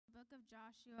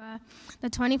Joshua, the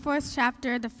 24th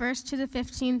chapter, the 1st to the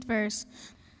 15th verse.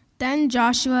 Then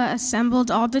Joshua assembled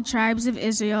all the tribes of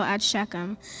Israel at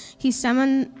Shechem. He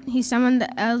summoned the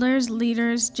elders,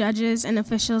 leaders, judges, and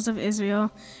officials of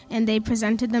Israel, and they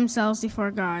presented themselves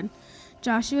before God.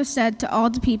 Joshua said to all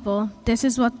the people, "This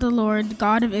is what the Lord,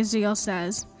 God of Israel,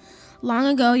 says. Long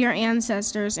ago your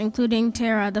ancestors, including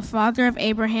Terah, the father of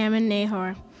Abraham and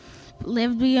Nahor,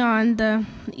 lived beyond the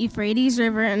Euphrates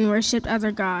River and worshipped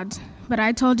other gods. But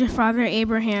I told your father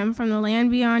Abraham from the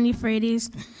land beyond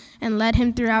Euphrates and led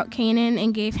him throughout Canaan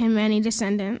and gave him many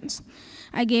descendants.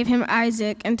 I gave him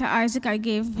Isaac, and to Isaac I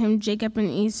gave him Jacob and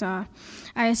Esau.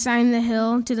 I assigned the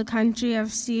hill to the country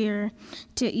of Seir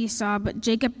to Esau, but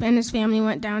Jacob and his family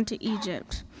went down to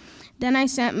Egypt. Then I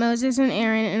sent Moses and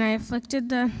Aaron, and I afflicted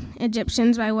the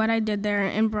Egyptians by what I did there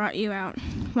and brought you out.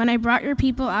 When I brought your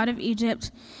people out of Egypt,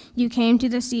 you came to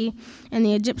the sea, and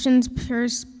the Egyptians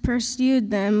pursued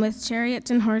them with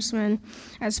chariots and horsemen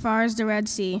as far as the Red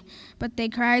Sea. But they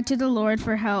cried to the Lord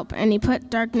for help, and he put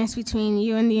darkness between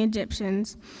you and the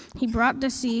Egyptians. He brought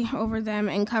the sea over them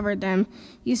and covered them.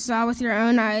 You saw with your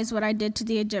own eyes what I did to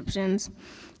the Egyptians.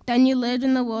 Then you lived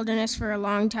in the wilderness for a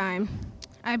long time.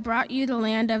 I brought you the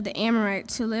land of the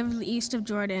Amorites who lived east of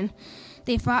Jordan.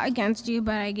 They fought against you,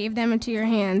 but I gave them into your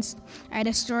hands. I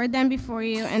destroyed them before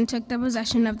you and took the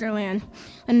possession of their land.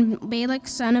 When Balak,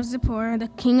 son of Zippor, the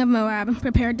king of Moab,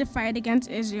 prepared to fight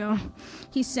against Israel,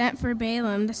 he sent for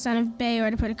Balaam, the son of Beor,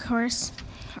 to put a curse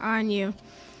on you.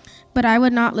 But I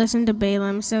would not listen to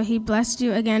Balaam, so he blessed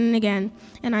you again and again,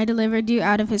 and I delivered you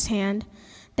out of his hand.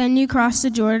 Then you crossed the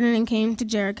Jordan and came to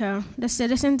Jericho. The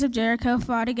citizens of Jericho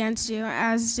fought against you,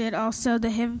 as did also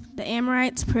the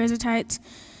Amorites, Perizzites,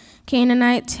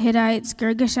 Canaanites, Hittites,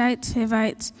 Girgashites,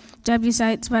 Hivites,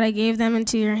 Jebusites, but I gave them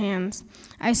into your hands.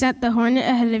 I sent the hornet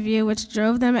ahead of you, which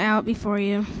drove them out before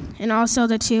you, and also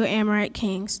the 2 Amorite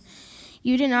kings.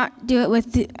 You did not do it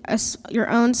with your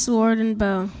own sword and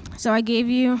bow. So I gave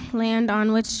you land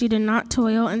on which you did not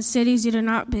toil, and cities you did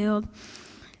not build,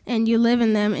 and you live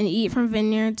in them and eat from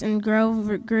vineyards and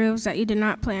groves that you did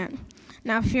not plant.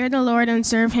 Now fear the Lord and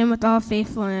serve him with all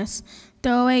faithfulness.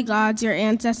 Throw away gods your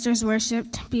ancestors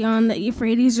worshipped beyond the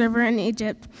Euphrates River in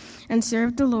Egypt, and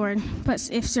serve the Lord. But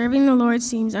if serving the Lord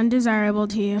seems undesirable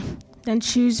to you, then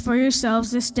choose for yourselves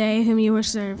this day whom you will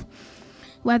serve,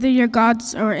 whether your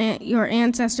gods or your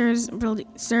ancestors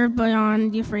served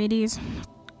beyond Euphrates,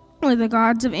 or the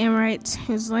gods of Amorites,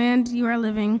 whose land you are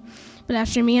living. But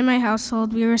after me and my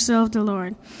household, we will serve the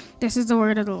Lord. This is the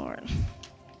word of the Lord.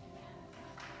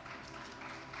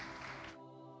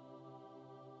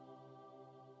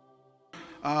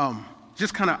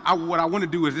 What I want to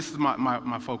do is, this is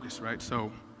my focus, right?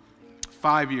 So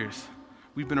 5 years.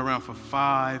 We've been around for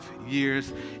 5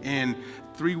 years, and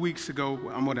 3 weeks ago,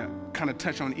 I'm going to kind of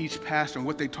touch on each pastor and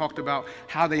what they talked about,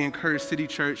 how they encouraged City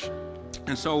Church.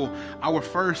 And so our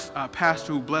first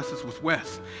pastor who blessed us was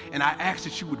Wes, and I asked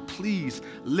that you would please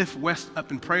lift Wes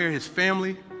up in prayer. His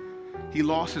family, he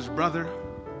lost his brother.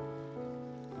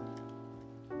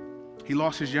 He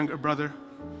lost his younger brother,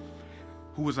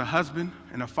 who was a husband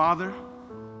and a father,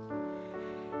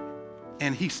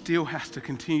 and he still has to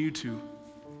continue to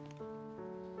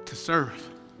serve.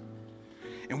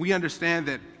 And we understand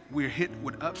that we're hit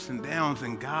with ups and downs,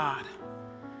 and God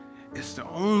is the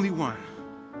only one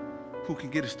who can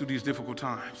get us through these difficult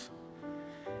times.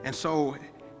 And so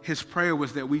his prayer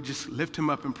was that we just lift him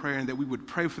up in prayer, and that we would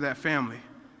pray for that family,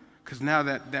 because now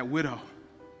that widow,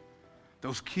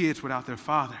 those kids without their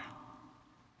father,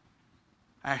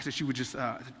 I asked that you would just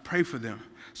pray for them.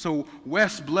 So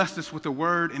Wes blessed us with a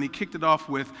word, and he kicked it off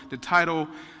with the title,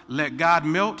 Let God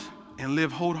Melt and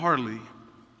Live Wholeheartedly.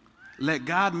 Let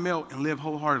God melt and live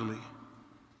wholeheartedly.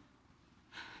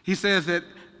 He says that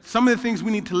some of the things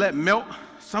we need to let melt,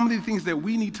 some of the things that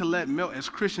we need to let melt as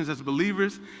Christians, as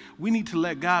believers, we need to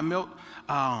let God melt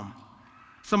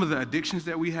some of the addictions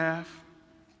that we have.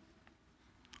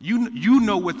 You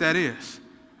know what that is,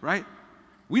 right?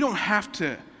 We don't have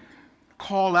to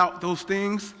call out those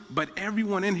things, but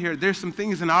everyone in here, there's some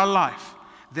things in our life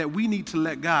that we need to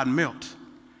let God melt.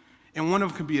 And one of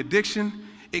them can be addiction.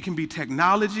 It can be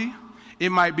technology. It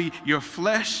might be your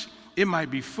flesh. It might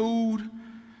be food,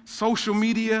 social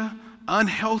media,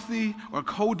 unhealthy or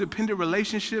codependent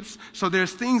relationships. So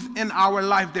there's things in our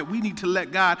life that we need to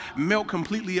let God melt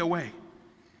completely away.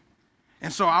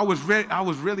 And so I was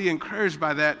really encouraged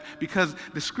by that, because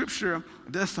the scripture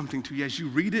does something to you. As you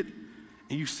read it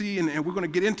and you see, and we're going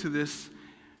to get into this,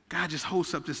 God just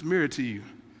holds up this mirror to you.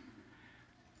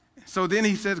 So then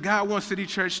he says God wants City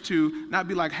Church to not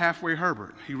be like Halfway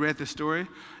Herbert. He read this story,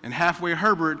 and Halfway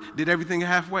Herbert did everything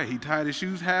halfway. He tied his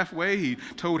shoes halfway. He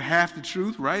told half the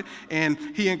truth, right? And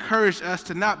he encouraged us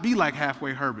to not be like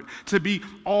Halfway Herbert, to be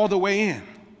all the way in.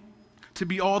 To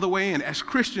be all the way in. As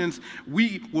Christians,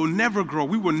 we will never grow.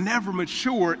 We will never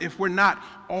mature if we're not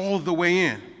all the way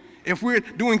in. If we're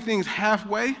doing things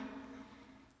halfway,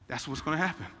 that's what's going to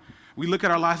happen. We look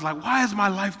at our lives like, why is my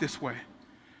life this way?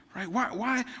 Right?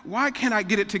 Why can't I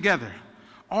get it together?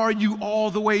 Are you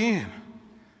all the way in?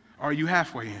 Are you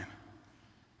halfway in?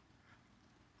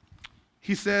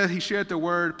 He said he shared the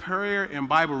word prayer and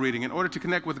Bible reading. In order to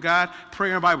connect with God,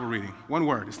 prayer and Bible reading. One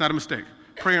word. It's not a mistake.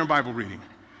 Prayer and Bible reading.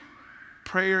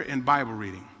 Prayer and Bible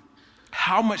reading.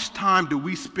 How much time do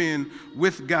we spend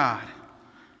with God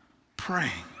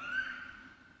praying?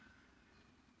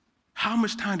 How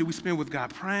much time do we spend with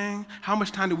God praying? How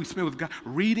much time do we spend with God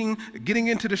reading, getting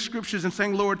into the scriptures and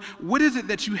saying, Lord, what is it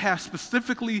that you have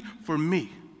specifically for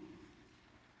me?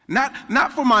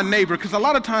 Not for my neighbor, because a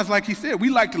lot of times, like he said, we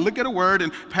like to look at a word,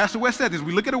 and Pastor West said this,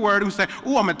 we look at a word and we say,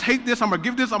 oh, I'm going to take this, I'm going to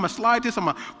give this, I'm going to slide this, I'm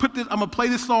going to put this, I'm going to play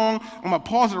this song, I'm going to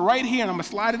pause it right here, and I'm going to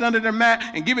slide it under their mat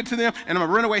and give it to them, and I'm going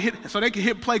to run away so they can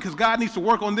hit play, because God needs to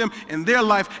work on them in their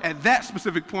life at that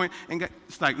specific point. And God,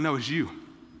 it's like, no, it's you.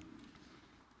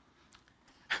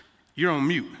 You're on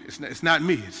mute. It's not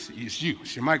me. It's you.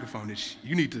 It's your microphone.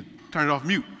 You need to turn it off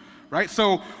mute, right?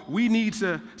 So we need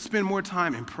to spend more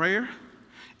time in prayer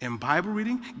and Bible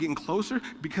reading, getting closer,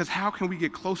 because how can we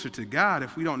get closer to God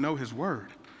if we don't know his word?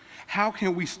 How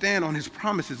can we stand on his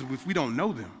promises if we don't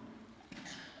know them?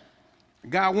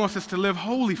 God wants us to live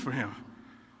holy for him.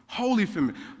 Holy for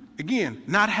him. Again,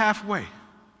 not halfway.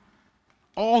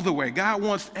 All the way. God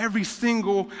wants every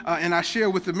single, and I share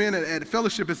with the men at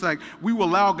fellowship, it's like we will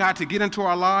allow God to get into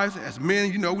our lives as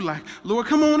men, we're like, Lord,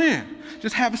 come on in.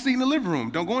 Just have a seat in the living room.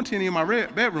 Don't go into any of my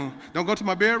bedroom. Don't go to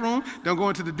my bedroom. Don't go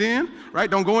into the den,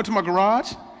 right? Don't go into my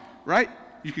garage, right?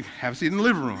 You can have a seat in the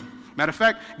living room. Matter of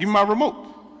fact, give me my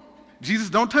remote. Jesus,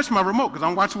 don't touch my remote because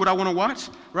I'm watching what I want to watch,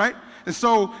 right? And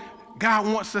so God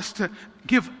wants us to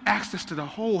give access to the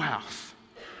whole house.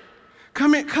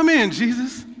 Come in,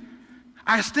 Jesus.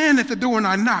 I stand at the door and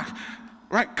I knock,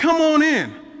 right? Come on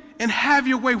in and have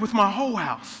your way with my whole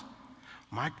house.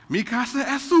 Mi casa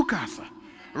es su casa,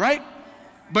 right?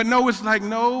 But no, it's like,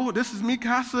 no, this is mi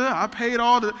casa. I paid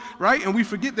all the, right? And we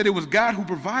forget that it was God who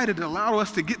provided and allowed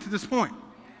us to get to this point.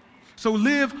 So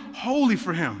live holy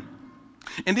for him.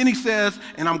 And then he says,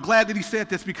 and I'm glad that he said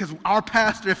this because our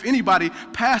pastor, if anybody,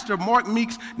 Pastor Mark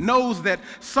Meeks, knows that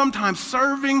sometimes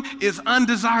serving is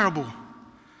undesirable.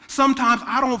 Sometimes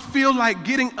I don't feel like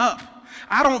getting up.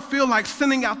 I don't feel like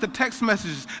sending out the text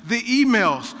messages, the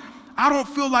emails. I don't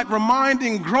feel like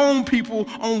reminding grown people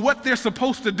on what they're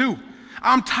supposed to do.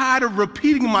 I'm tired of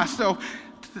repeating myself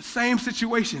to the same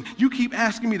situation. You keep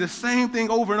asking me the same thing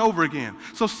over and over again.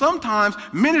 So sometimes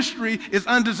ministry is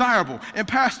undesirable. And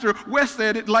Pastor West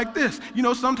said it like this.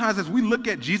 Sometimes as we look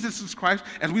at Jesus Christ,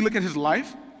 as we look at his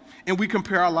life, and we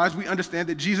compare our lives, we understand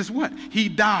that Jesus what? He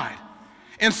died.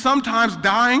 And sometimes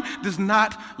dying does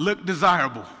not look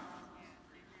desirable.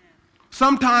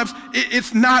 Sometimes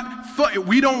it's not fun.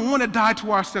 We don't want to die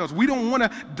to ourselves. We don't want to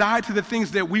die to the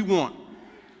things that we want.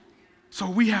 So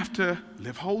we have to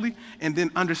live holy and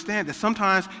then understand that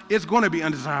sometimes it's going to be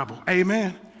undesirable.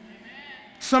 Amen.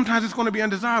 Sometimes it's going to be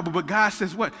undesirable, but God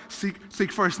says what?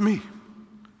 Seek first me.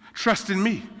 Trust in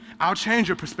me. I'll change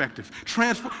your perspective.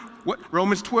 Transform. What?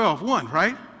 Romans 12:1,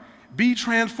 right? Be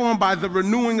transformed by the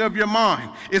renewing of your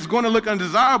mind. It's going to look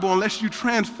undesirable unless you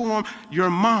transform your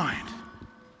mind.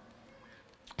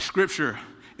 Scripture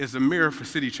is a mirror for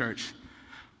City Church.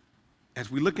 As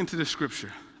we look into the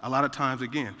scripture, a lot of times,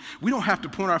 again, we don't have to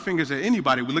point our fingers at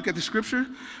anybody. We look at the scripture,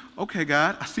 okay,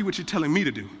 God, I see what you're telling me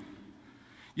to do.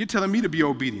 You're telling me to be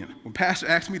obedient. When Pastor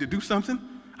asks me to do something,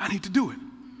 I need to do it.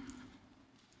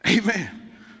 Amen.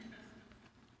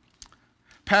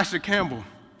 Pastor Campbell,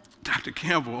 Dr.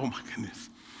 Campbell, oh my goodness.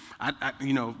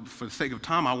 For the sake of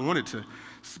time, I wanted to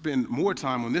spend more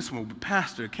time on this one, but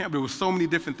Pastor Campbell, there was so many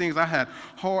different things I had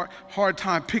hard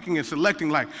time picking and selecting,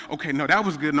 like, okay, no, that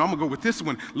was good, no, I'm gonna go with this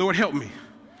one. Lord, help me.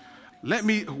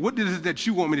 What is it that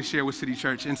you want me to share with City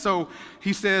Church? And so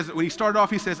he says, when he started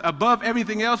off, he says, above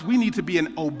everything else, we need to be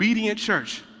an obedient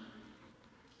church.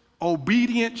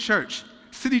 Obedient church.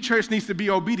 City Church needs to be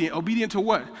obedient. Obedient to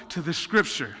what? To the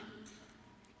scripture.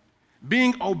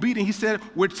 Being obedient, he said,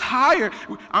 we're tired.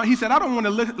 He said, I don't want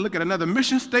to look at another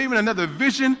mission statement, another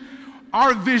vision.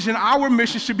 Our vision, our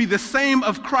mission should be the same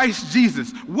of Christ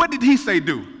Jesus. What did he say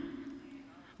do?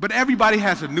 But everybody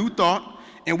has a new thought,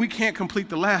 and we can't complete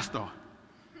the last thought.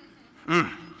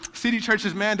 City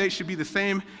Church's mandate should be the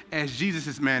same as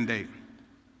Jesus' mandate.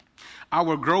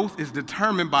 Our growth is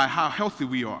determined by how healthy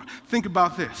we are. Think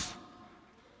about this.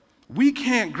 We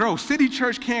can't grow. City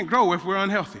Church can't grow if we're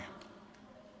unhealthy.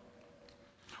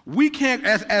 We can't,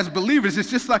 as believers, it's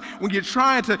just like when you're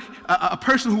trying to, a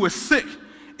person who is sick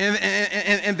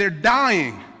and they're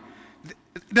dying.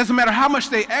 It doesn't matter how much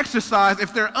they exercise,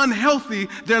 if they're unhealthy,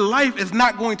 their life is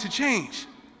not going to change.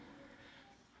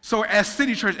 So as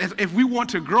City Church, if we want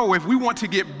to grow, if we want to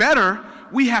get better,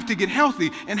 we have to get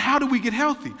healthy. And how do we get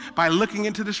healthy? By looking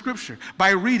into the scripture, by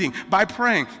reading, by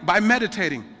praying, by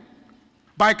meditating,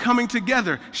 by coming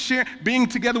together, being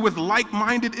together with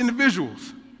like-minded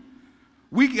individuals.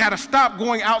 We got to stop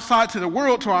going outside to the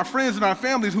world, to our friends and our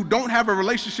families who don't have a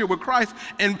relationship with Christ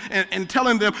and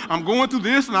telling them, I'm going through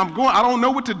this and I don't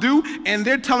know what to do. And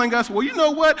they're telling us, well, you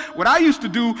know what I used to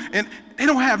do, and they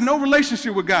don't have no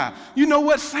relationship with God. You know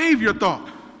what? Save your thought.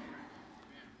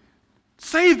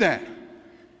 Save that.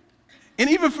 And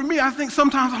even for me, I think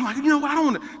sometimes I'm like, you know what? I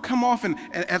don't want to come off and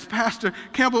as Pastor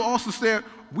Campbell also said,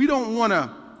 we don't want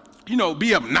to,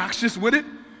 be obnoxious with it.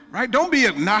 Right? Don't be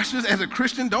obnoxious as a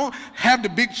Christian. Don't have the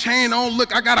big chain on.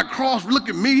 Look, I got a cross. Look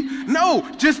at me. No,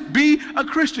 just be a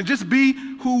Christian. Just be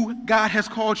who God has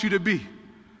called you to be.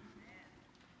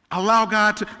 Allow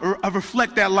God to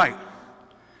reflect that light.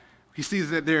 He says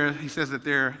that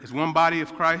there is one body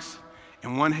of Christ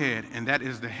and one head, and that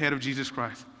is the head of Jesus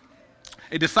Christ.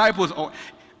 A disciple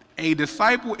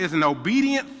is an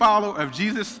obedient follower of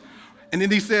Jesus. And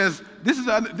then he says, this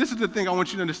is the thing I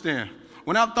want you to understand.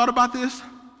 When I thought about this,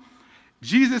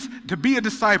 Jesus, to be a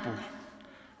disciple,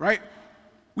 right,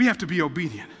 we have to be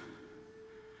obedient.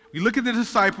 We look at the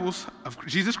disciples of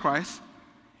Jesus Christ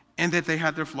and that they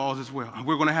had their flaws as well. And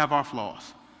we're going to have our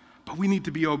flaws. But we need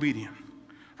to be obedient,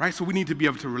 right? So we need to be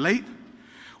able to relate.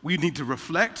 We need to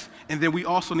reflect. And then we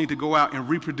also need to go out and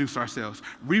reproduce ourselves,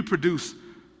 reproduce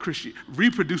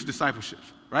discipleship,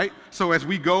 right? So as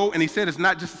we go, and he said it's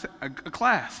not just a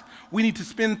class. We need to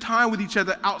spend time with each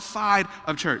other outside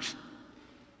of church.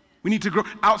 We need to grow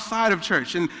outside of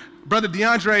church. And Brother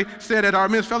DeAndre said at our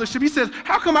men's fellowship, he says,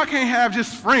 how come I can't have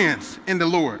just friends in the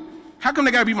Lord? How come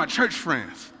they got to be my church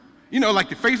friends?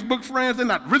 Like your Facebook friends. They're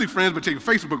not really friends, but they're your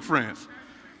Facebook friends.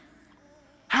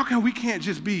 How come we can't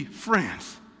just be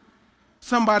friends?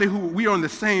 Somebody who we are on the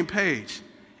same page.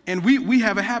 And we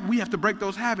have a habit. We have to break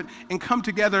those habits and come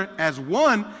together as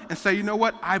one and say, you know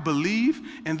what? I believe,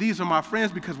 and these are my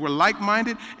friends because we're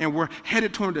like-minded and we're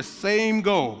headed toward the same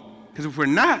goal. Because if we're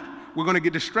not, we're going to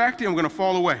get distracted and we're going to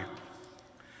fall away.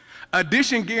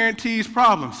 Addition guarantees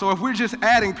problems. So if we're just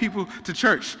adding people to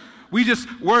church, we just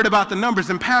worried about the numbers,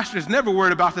 and pastor is never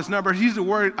worried about this number. He's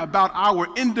worried about our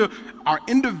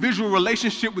individual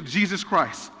relationship with Jesus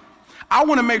Christ. I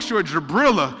want to make sure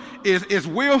Jabrilla is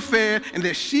well fed and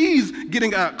that she's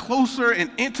getting a closer and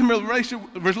intimate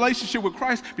relationship with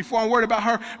Christ before I'm worried about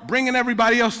her bringing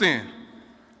everybody else in.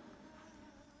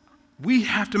 We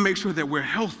have to make sure that we're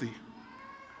healthy,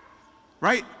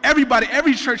 right?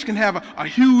 Every church can have a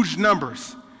huge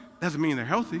numbers. Doesn't mean they're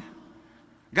healthy.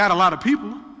 Got a lot of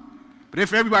people, but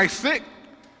if everybody's sick,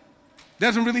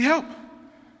 doesn't really help.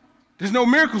 There's no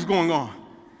miracles going on.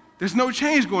 There's no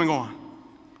change going on.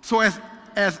 So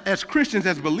as Christians,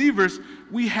 as believers,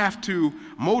 we have to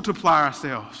multiply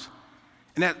ourselves,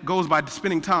 and that goes by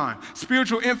spending time.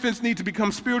 Spiritual infants need to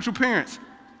become spiritual parents.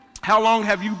 How long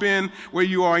have you been where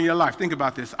you are in your life? Think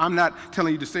about this. I'm not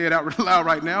telling you to say it out loud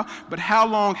right now, but how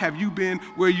long have you been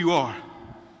where you are?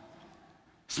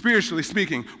 Spiritually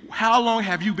speaking, how long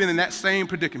have you been in that same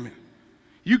predicament?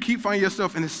 You keep finding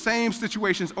yourself in the same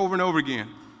situations over and over again.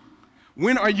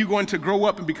 When are you going to grow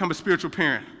up and become a spiritual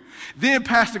parent? Then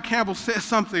Pastor Campbell said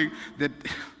something that,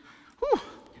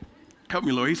 help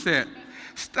me, Lord. He said,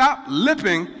 stop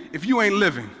lipping if you ain't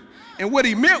living. And what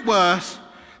he meant was,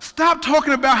 stop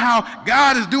talking about how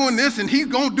God is doing this and he's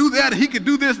going to do that and he could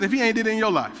do this and if he ain't did it in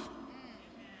your life.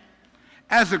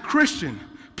 As a Christian,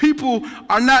 people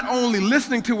are not only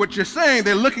listening to what you're saying,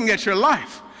 they're looking at your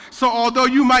life. So although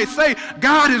you might say,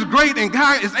 God is great and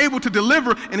God is able to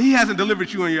deliver, and he hasn't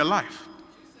delivered you in your life.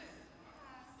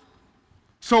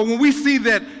 So when we see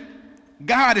that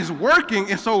God is working,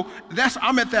 and so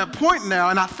I'm at that point now,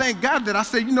 and I thank God that I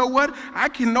say, you know what? I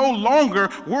can no longer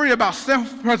worry about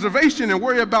self-preservation and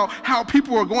worry about how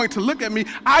people are going to look at me.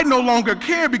 I no longer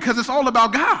care because it's all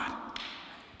about God.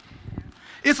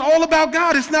 It's all about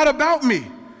God. It's not about me.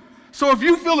 So if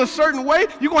you feel a certain way,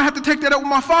 you're going to have to take that up with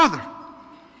my Father.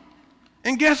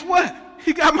 And guess what?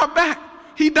 He got my back.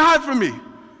 He died for me.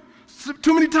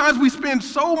 Too many times we spend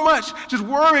so much just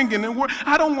worrying and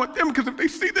I don't want them because if they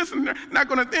see this and they're not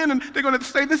going to, then they're going to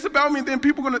say this about me, and then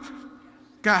people are going to,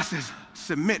 God says,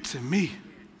 submit to me.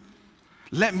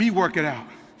 Let me work it out.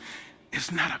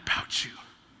 It's not about you.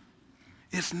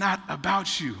 It's not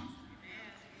about you.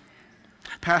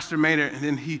 Pastor Maynard, and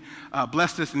then he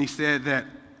blessed us, and he said that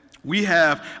we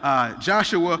have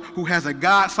Joshua who has a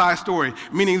God-sized story,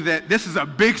 meaning that this is a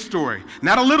big story,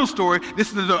 not a little story.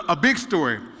 This is a big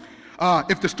story.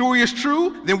 If the story is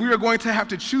true, then we are going to have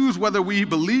to choose whether we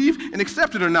believe and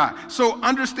accept it or not. So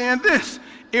understand this.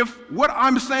 If what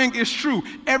I'm saying is true,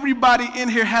 everybody in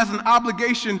here has an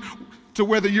obligation to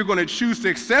whether you're going to choose to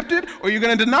accept it or you're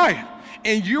going to deny it.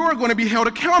 And you're going to be held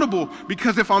accountable,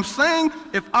 because if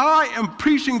I am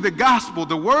preaching the gospel,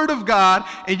 the word of God,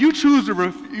 and you choose to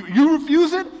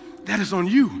refuse it, that is on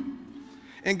you.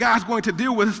 And God's going to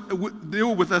deal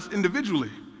with us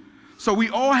individually. So we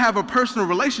all have a personal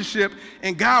relationship,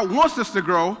 and God wants us to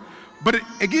grow, but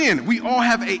again, we all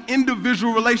have an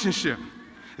individual relationship.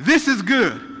 This is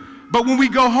good. But when we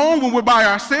go home, when we're by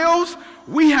ourselves,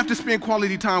 we have to spend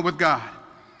quality time with God.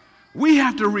 We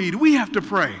have to read. We have to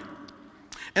pray.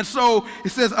 And so it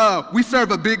says we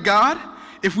serve a big God.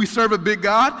 If we serve a big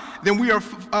God, then we are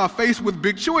faced with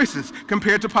big choices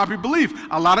compared to popular belief.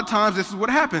 A lot of times this is what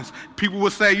happens. People will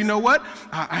say, you know what?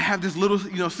 I have this little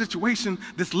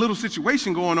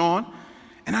situation going on,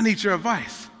 and I need your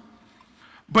advice.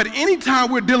 But anytime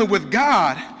we're dealing with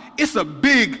God, it's a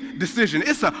big decision.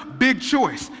 It's a big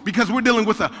choice, because we're dealing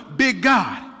with a big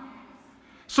God.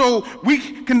 So we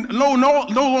can no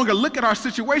longer look at our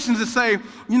situations and say,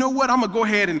 you know what, I'm going to go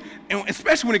ahead and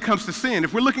especially when it comes to sin.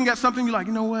 If we're looking at something, you're like,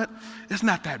 you know what, it's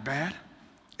not that bad.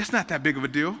 It's not that big of a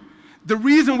deal. The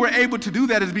reason we're able to do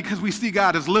that is because we see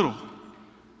God as little.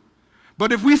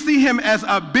 But if we see him as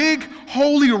a big,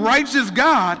 holy, righteous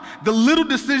God, the little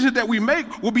decisions that we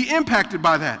make will be impacted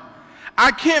by that. I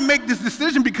can't make this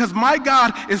decision because my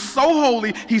God is so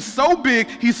holy, he's so big,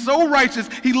 he's so righteous,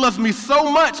 he loves me so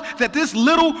much that this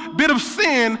little bit of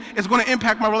sin is going to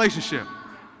impact my relationship.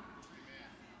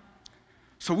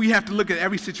 So we have to look at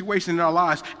every situation in our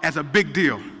lives as a big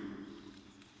deal.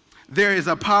 There is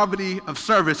a poverty of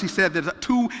service. He said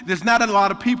there's not a lot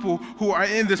of people who are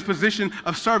in this position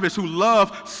of service who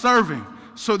love serving.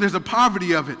 So there's a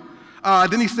poverty of it.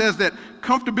 Then he says that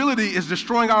comfortability is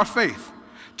destroying our faith.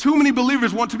 Too many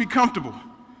believers want to be comfortable,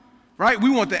 right?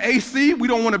 We want the AC. We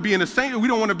don't want to be in we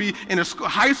don't want to be in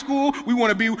high school. We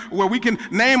want to be where we can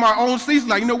name our own seats.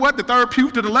 Like, you know what? The third pew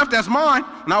to the left, that's mine.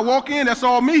 When I walk in, that's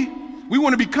all me. We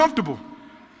want to be comfortable.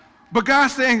 But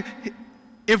God's saying,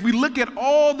 if we look at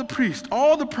all the priests,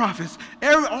 all the prophets,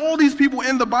 all these people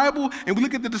in the Bible, and we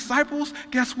look at the disciples,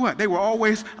 guess what? They were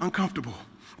always uncomfortable.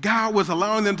 God was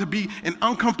allowing them to be in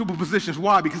uncomfortable positions.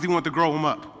 Why? Because he wanted to grow them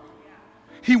up.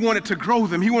 He wanted to grow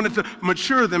them. He wanted to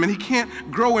mature them. And he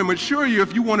can't grow and mature you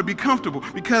if you want to be comfortable,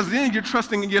 because then you're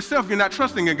trusting in yourself. You're not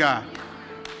trusting in God.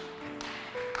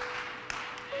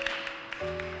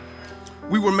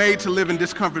 We were made to live in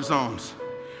discomfort zones.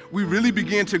 We really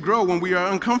begin to grow when we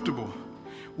are uncomfortable.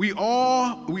 We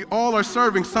all are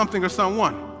serving something or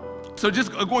someone. So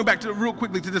just going back to real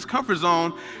quickly to this comfort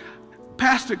zone,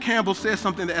 Pastor Campbell said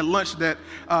something at lunch that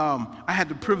I had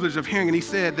the privilege of hearing, and he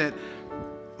said that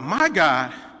my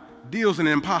God deals in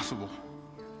the impossible.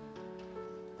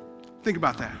 Think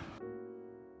about that.